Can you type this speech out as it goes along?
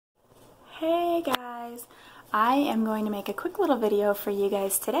Hey guys, I am going to make a quick little video for you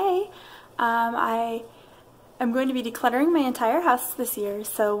guys today. I am going to be decluttering my entire house this year,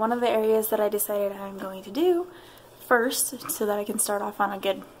 so one of the areas that I decided I'm going to do first, so that I can start off on a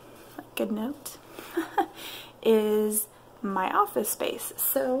good note, is my office space.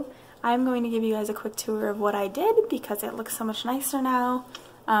 So I'm going to give you guys a quick tour of what I did because it looks so much nicer now.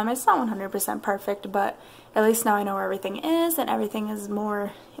 It's not 100% perfect, but at least now I know where everything is and everything is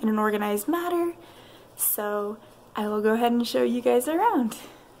more in an organized manner. So I will go ahead and show you guys around.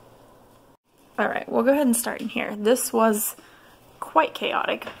 Alright, we'll go ahead and start in here. This was quite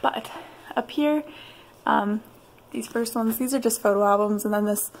chaotic, but up here, these first ones, these are just photo albums, and then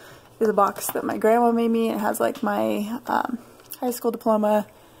this is a box that my grandma made me. It has like my high school diploma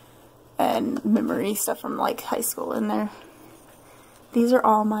and memory stuff from like high school in there. These are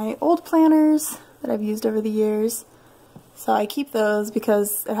all my old planners that I've used over the years. So I keep those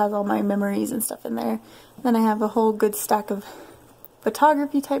because it has all my memories and stuff in there. Then I have a whole good stack of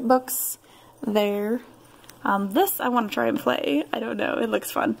photography type books there. This I want to try and play. I don't know, it looks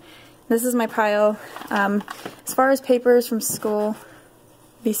fun. This is my pile. As far as papers from school,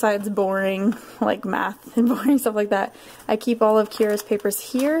 besides boring, like math and boring stuff like that, I keep all of Kira's papers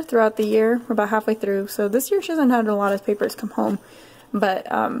here throughout the year. We're about halfway through, so this year she hasn't had a lot of papers come home.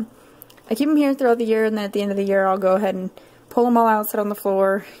 But I keep them here throughout the year, and then at the end of the year I'll go ahead and pull them all out, sit on the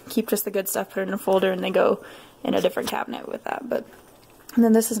floor, keep just the good stuff, put it in a folder, and then go in a different cabinet with that. And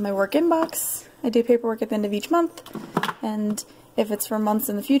then this is my work inbox. I do paperwork at the end of each month, and if it's for months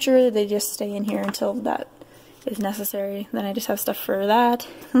in the future, they just stay in here until that is necessary. Then I just have stuff for that.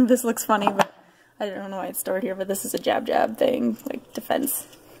 This looks funny, but I don't know why it's stored here, but this is a jab thing, like defense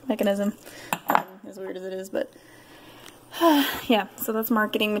mechanism. As weird as it is, but yeah, so that's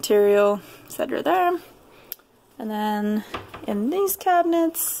marketing material, etc. there. And then in these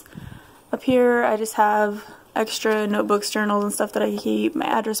cabinets up here, I just have extra notebooks, journals, and stuff that I keep. My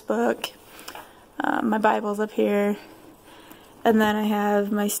address book, my Bible's up here. And then I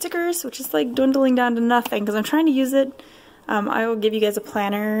have my stickers, which is like dwindling down to nothing because I'm trying to use it. I will give you guys a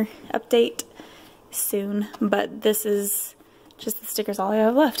planner update soon, but this is just the stickers all I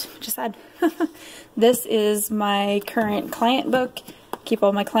have left, which is sad. This is my current client book. Keep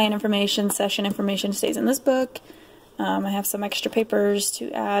all my client information, session information stays in this book. I have some extra papers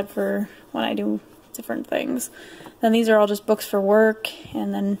to add for when I do different things. Then these are all just books for work,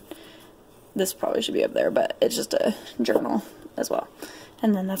 and then this probably should be up there, but it's just a journal as well.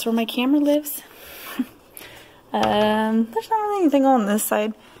 And then that's where my camera lives. There's not really anything on this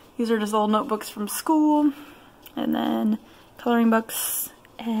side. These are just old notebooks from school, and then coloring books,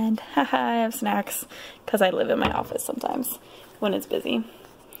 and I have snacks because I live in my office sometimes when it's busy.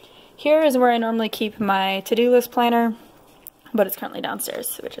 Here is where I normally keep my to-do list planner, but it's currently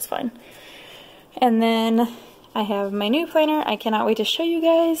downstairs, which is fine. And then I have my new planner. I cannot wait to show you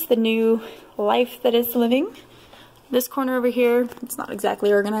guys the new life that is living. This corner over here, it's not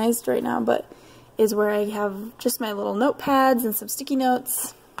exactly organized right now, but is where I have just my little notepads and some sticky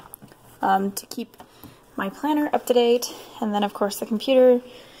notes to keep my planner up to date. And then of course the computer.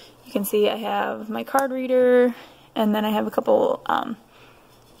 You can see I have my card reader, and then I have a couple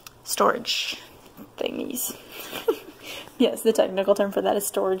storage thingies. Yes, the technical term for that is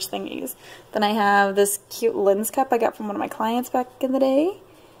storage thingies. Then I have this cute lens cup I got from one of my clients back in the day,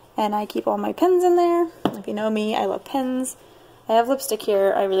 and I keep all my pens in there. If you know me, I love pens. I have lipstick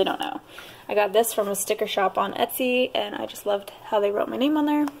here, I really don't know. I got this from a sticker shop on Etsy, and I just loved how they wrote my name on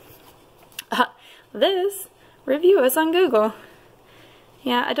there. This, review us on Google.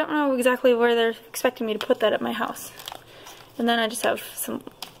 Yeah, I don't know exactly where they're expecting me to put that at my house. And then I just have some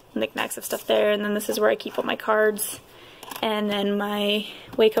knickknacks of stuff there, and then this is where I keep all my cards, and then my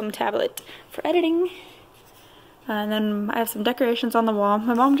Wacom tablet for editing. And then I have some decorations on the wall.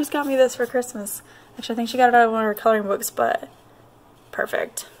 My mom just got me this for Christmas. Actually, I think she got it out of one of her coloring books, but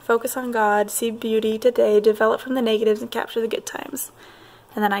perfect. Focus on God, see beauty today, develop from the negatives, and capture the good times.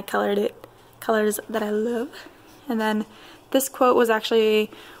 And then I colored it colors that I love. And then this quote was actually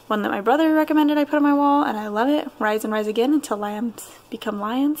one that my brother recommended I put on my wall, and I love it. Rise and rise again until lambs become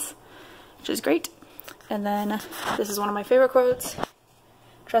lions, which is great. And then this is one of my favorite quotes.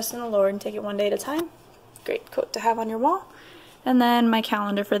 Trust in the Lord and take it one day at a time. Great quote to have on your wall. And then my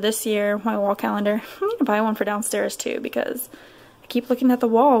calendar for this year, my wall calendar. I need to buy one for downstairs too, because I keep looking at the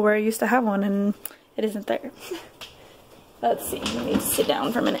wall where I used to have one and it isn't there. Let's see, let me sit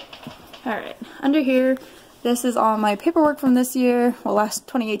down for a minute. Alright, under here, this is all my paperwork from this year, well, last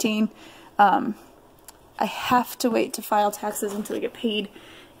 2018. I have to wait to file taxes until I get paid,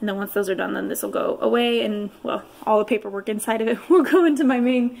 and then once those are done, then this will go away, and, well, all the paperwork inside of it will go into my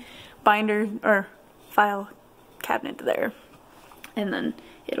main binder or file cabinet there. And then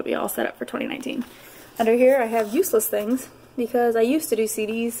it'll be all set up for 2019. Under here I have useless things because I used to do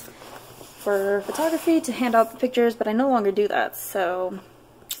CDs for photography to hand out the pictures, but I no longer do that, so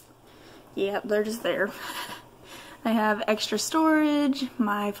yeah, they're just there. I have extra storage,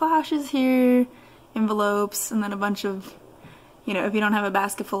 my flash is here, envelopes, and then a bunch of, you know, if you don't have a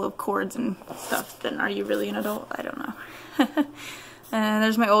basket full of cords and stuff, then are you really an adult? I don't know. And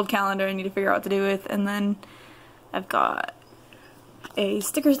there's my old calendar I need to figure out what to do with, and then I've got a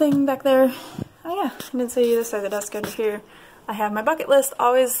sticker thing back there. Oh yeah, I didn't show you this side of the desk under here. I have my bucket list,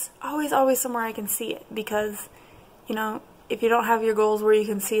 always somewhere I can see it, because, you know, if you don't have your goals where you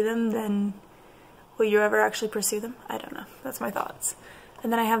can see them, then will you ever actually pursue them? I don't know. That's my thoughts.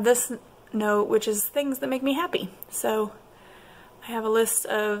 And then I have this note, which is things that make me happy. So I have a list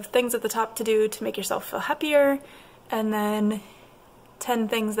of things at the top to do to make yourself feel happier, and then 10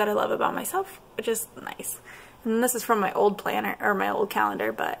 things that I love about myself, which is nice. And this is from my old planner, or my old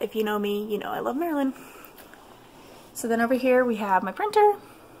calendar, but if you know me, you know I love Marilyn. So then over here we have my printer.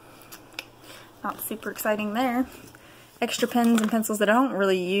 Not super exciting there. Extra pens and pencils that I don't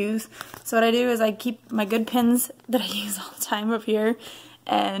really use. So what I do is I keep my good pens that I use all the time up here,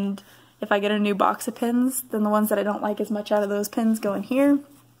 and if I get a new box of pens, then the ones that I don't like as much out of those pens go in here.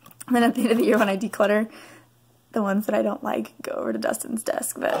 And then at the end of the year when I declutter, the ones that I don't like go over to Dustin's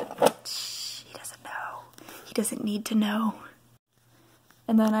desk, but shh, he doesn't know. He doesn't need to know.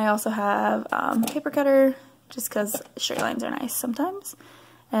 And then I also have paper cutter, just because straight lines are nice sometimes.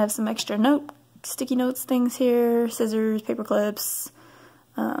 I have some extra sticky notes things here, scissors, paper clips,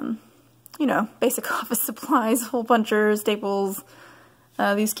 you know, basic office supplies, hole punchers, staples,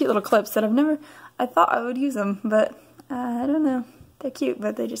 these cute little clips that I thought I would use them, but I don't know. They're cute,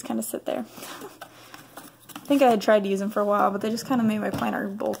 but they just kind of sit there. I think I had tried to use them for a while, but they just kind of made my planner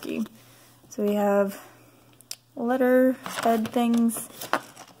bulky. So we have letter head things,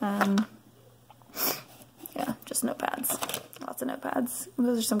 yeah, just notepads. Lots of notepads.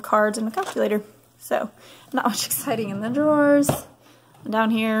 Those are some cards and a calculator. So, not much exciting in the drawers. And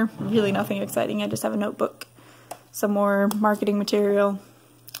down here, really nothing exciting. I just have a notebook, some more marketing material,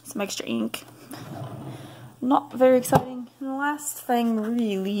 some extra ink. Not very exciting. And the last thing,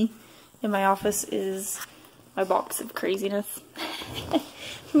 really, in my office is my box of craziness. I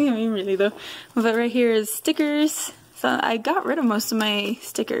mean, really though. But right here is stickers. So I got rid of most of my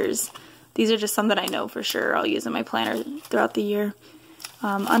stickers. These are just some that I know for sure I'll use in my planner throughout the year.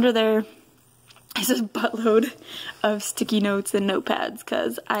 Under there is a buttload of sticky notes and notepads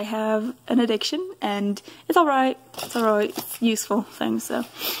because I have an addiction, and it's alright. It's alright. It's useful things. So,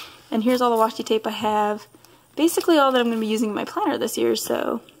 and here's all the washi tape I have. Basically all that I'm going to be using in my planner this year,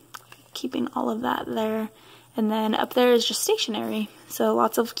 so keeping all of that there. And then up there is just stationery. So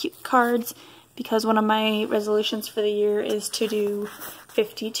lots of cute cards, because one of my resolutions for the year is to do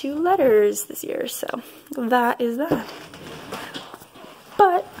 52 letters this year, so that is that.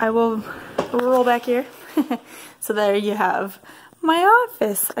 But I will roll back here. So there you have my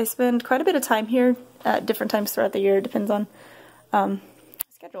office. I spend quite a bit of time here at different times throughout the year. It depends on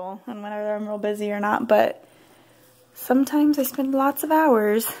schedule and whenever I'm real busy or not, but sometimes I spend lots of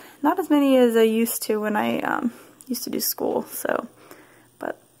hours. Not as many as I used to when I used to do school, so,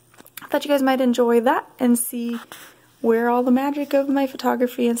 but I thought you guys might enjoy that and see where all the magic of my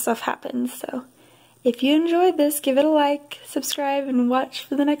photography and stuff happens. So if you enjoyed this, give it a like, subscribe, and watch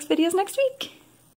for the next videos next week.